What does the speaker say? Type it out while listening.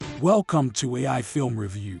Welcome to AI Film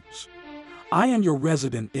Reviews. I am your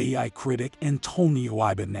resident AI critic, Antonio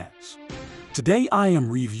Ibenez. Today I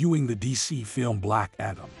am reviewing the DC film Black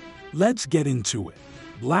Adam. Let's get into it.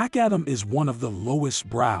 Black Adam is one of the lowest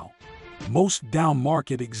brow, most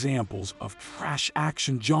down-market examples of trash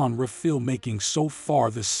action genre filmmaking so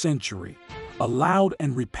far this century. A loud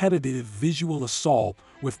and repetitive visual assault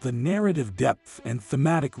with the narrative depth and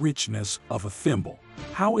thematic richness of a thimble.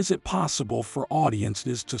 How is it possible for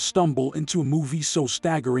audiences to stumble into a movie so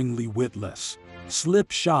staggeringly witless,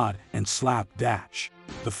 slipshod, and slapdash?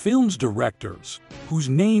 The film's directors, whose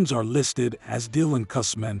names are listed as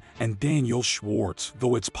Kussman and Daniel Schwartz,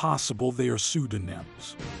 though it's possible they are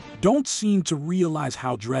pseudonyms, don't seem to realize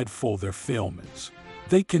how dreadful their film is.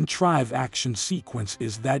 They contrive action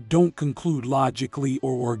sequences that don't conclude logically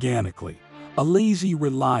or organically, a lazy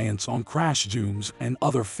reliance on crash zooms and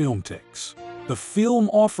other film tics. The film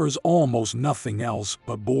offers almost nothing else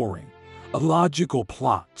but boring, illogical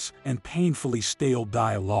plots and painfully stale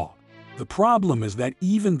dialogue. The problem is that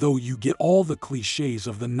even though you get all the clichés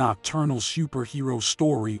of the nocturnal superhero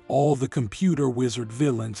story, all the computer wizard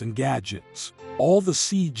villains and gadgets, all the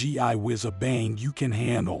CGI whizzbang you can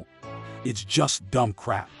handle, it's just dumb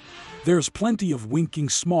crap. There's plenty of winking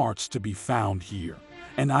smarts to be found here,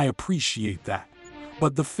 and I appreciate that.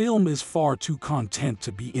 But the film is far too content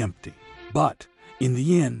to be empty. But, in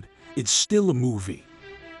the end, it's still a movie,